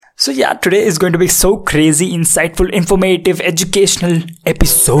So yeah, today is going to be so crazy, insightful, informative, educational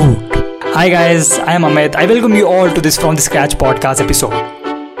episode. Hi guys, I am Amit. I welcome you all to this From the Scratch podcast episode.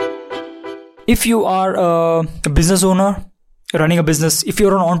 If you are a business owner, running a business, if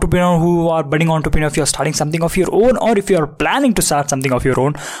you're an entrepreneur who are budding entrepreneur, if you're starting something of your own, or if you're planning to start something of your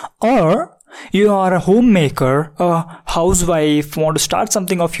own, or you are a homemaker, a housewife, want to start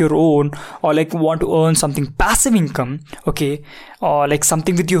something of your own, or like want to earn something passive income, okay, or like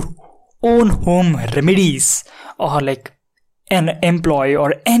something with your own home remedies, or like an employee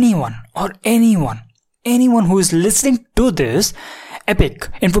or anyone who is listening to this epic,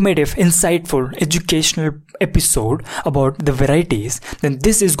 informative, insightful, educational episode about the varieties, then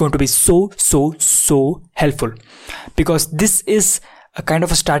this is going to be so helpful, because this is a kind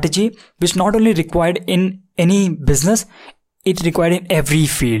of a strategy which not only required in any business, it's required in every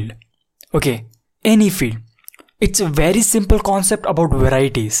field. Okay, any field. It's a very simple concept about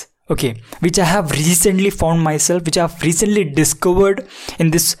varieties, okay, which I have recently found myself, which I have recently discovered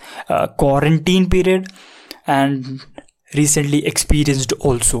in this quarantine period and recently experienced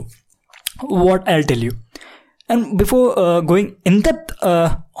also. What I'll tell you. And before going in depth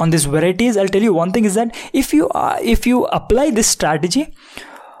on these varieties, I'll tell you one thing is that if you apply this strategy,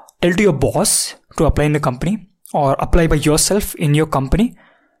 tell to your boss to apply in the company or apply by yourself in your company,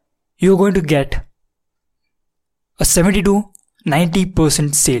 you're going to get a 70 to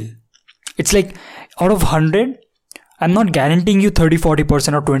 90% sale. It's like out of 100, I'm not guaranteeing you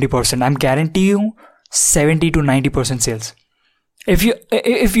 30-40% or 20%. I'm guaranteeing you 70 to 90% sales.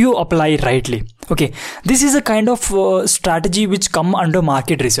 If you apply rightly. Okay, this is a kind of strategy which come under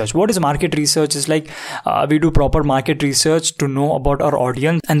market research. What is market research? Is like we do proper market research to know about our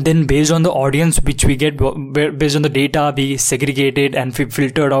audience, and then based on the audience which we get, based on the data we segregated and we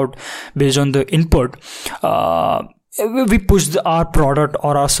filtered out based on the input, we push our product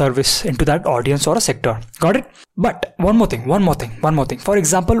or our service into that audience or a sector. Got it? But one more thing. For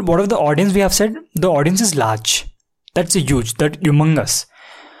example, whatever the audience we have said, the audience is large. That's huge, that's humongous.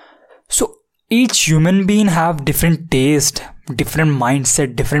 So each human being have different taste, different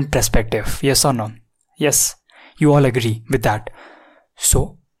mindset, different perspective. Yes or no? Yes, you all agree with that.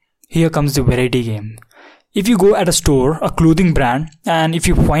 So here comes the variety game. If you go at a store, a clothing brand, and if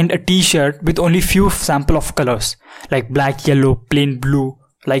you find a t-shirt with only few sample of colors, like black, yellow, plain blue,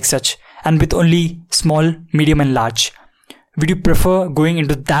 like such, and with only small, medium and large, would you prefer going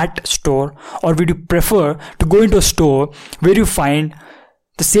into that store, or would you prefer to go into a store where you find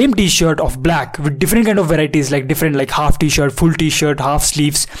the same t-shirt of black with different kind of varieties, like different, like half t-shirt, full t-shirt, half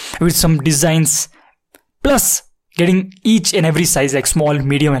sleeves with some designs, plus getting each and every size, like small,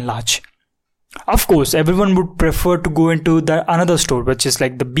 medium and large? Of course, everyone would prefer to go into the another store, which is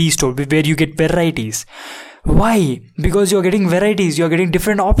like the B store, where you get varieties. Why? Because you're getting varieties, you're getting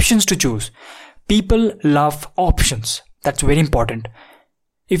different options to choose. People love options. That's very important.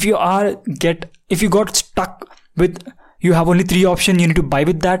 If you got stuck with, you have only 3 options, you need to buy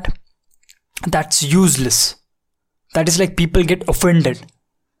with that, that's useless. That is like people get offended.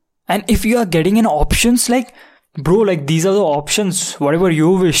 And if you are getting an options like, bro, like these are the options, whatever you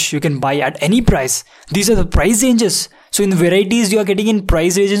wish, you can buy at any price. These are the price ranges. So in the varieties, you are getting in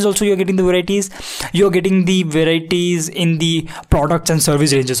price ranges also, you are getting the varieties. You are getting the varieties in the products and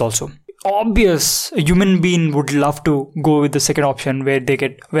service ranges also. Obvious, a human being would love to go with the second option where they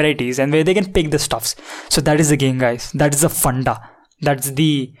get varieties and where they can pick the stuffs. So that is the game, guys. That is the funda. That's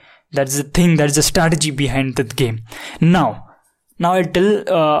the thing. That's the strategy behind the game. Now I'll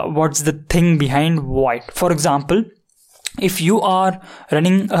tell what's the thing behind why. For example, if you are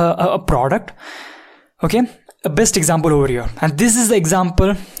running a product, okay, a best example over here, and this is the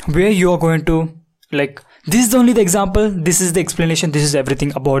example where you are going to like. This is only the example, this is the explanation, this is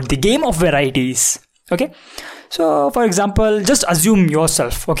everything about the game of varieties. Okay, so for example, just assume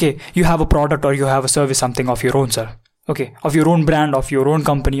yourself, okay, you have a product or you have a service, something of your own self, okay, of your own brand, of your own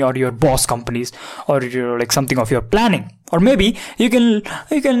company or your boss companies, or you're like something of your planning, or maybe you can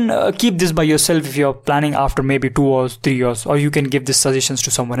keep this by yourself if you're planning after maybe 2 or 3 years, or you can give these suggestions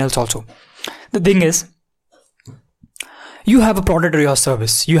to someone else also. The thing is, you have a product or your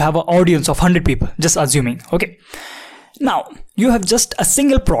service, you have an audience of 100 people, just assuming, okay. Now, you have just a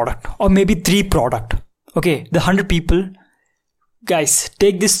single product or maybe 3 product, okay. The 100 people, guys,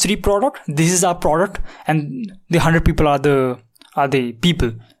 take this 3 product, this is our product, and the 100 people are the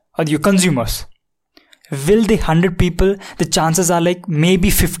people, are your consumers. Will the 100 people, the chances are like maybe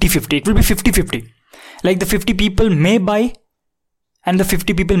 50-50, it will be 50-50. Like the 50 people may buy and the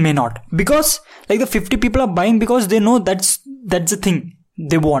 50 people may not, because like the 50 people are buying because they know that's the thing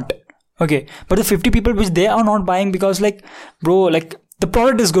they want, okay. But the 50 people which they are not buying because like, bro, like The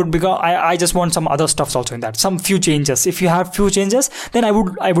product is good because I just want some other stuffs also in that, some few changes. If you have few changes, then I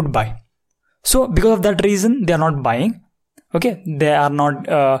would buy. So because of that reason, they are not buying. Okay, they are not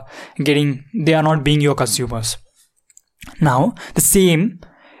being your consumers. Now the same.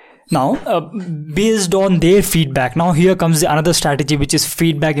 Now, based on their feedback, now here comes another strategy, which is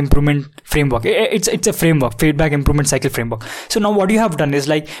feedback improvement framework. It's a framework, feedback improvement cycle framework. So now what you have done is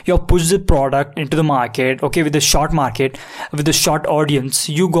like you have pushed the product into the market, okay, with the short market, with the short audience.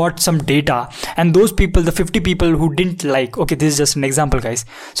 You got some data, and those people, the 50 people who didn't like, okay, this is just an example, guys.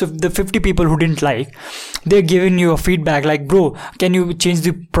 So the 50 people who didn't like, they're giving you a feedback like, bro, can you change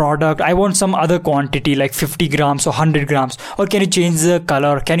the product? I want some other quantity like 50 grams or 100 grams, or can you change the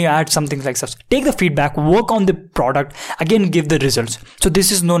color? Can you add something like such? Take the feedback, work on the product, again give the results. So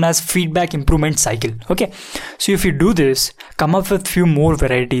this is known as feedback improvement cycle. Okay, so if you do this, come up with few more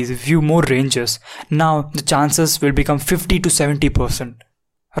varieties, few more ranges, now the chances will become 50 to 70%,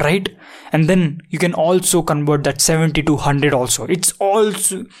 right? And then you can also convert that 70 to 100 also. It's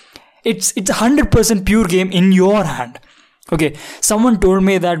 100% pure game in your hand. Okay, someone told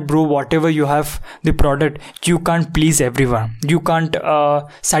me that, bro, whatever you have the product, you can't please everyone, you can't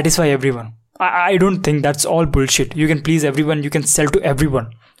satisfy everyone. I don't think that's all bullshit. You can please everyone, you can sell to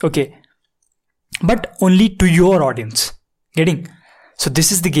everyone, okay, but only to your audience. Getting? So this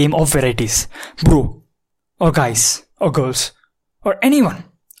is the game of varieties, bro, or guys, or girls, or anyone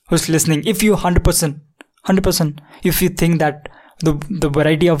who's listening. If you 100%, if you think that the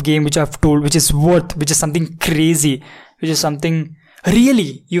variety of game which I've told, which is something crazy, which is something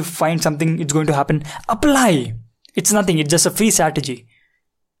really, you find something, it's going to happen, apply. It's nothing, it's just a free strategy,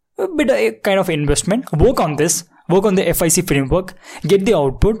 a bit a kind of investment. Work on this, work on the FIC framework, get the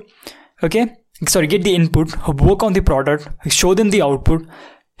output, okay, get the input, work on the product, show them the output.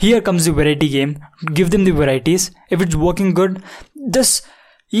 Here comes the variety game, give them the varieties. If it's working good, just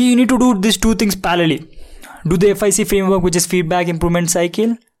you need to do these two things parallelly. Do the FIC framework, which is feedback improvement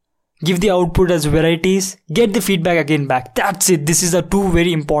cycle, give the output as varieties, get the feedback again back. That's it. This is the two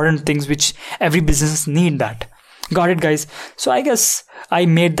very important things which every business need that. Got it, guys? So I guess I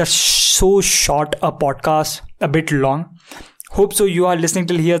made that so short a podcast, a bit long. Hope so you are listening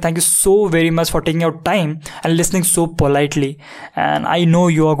till here. Thank you so very much for taking your time and listening so politely. And I know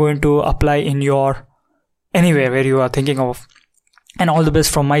you are going to apply in your anywhere where you are thinking of. And all the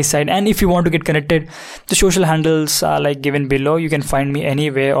best from my side. And if you want to get connected, the social handles are like given below. You can find me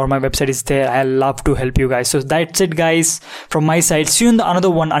anywhere, or my website is there. I love to help you guys. So that's it, guys, from my side. See you in the another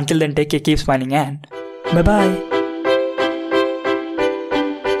one. Until then, take care, keep smiling, and bye bye.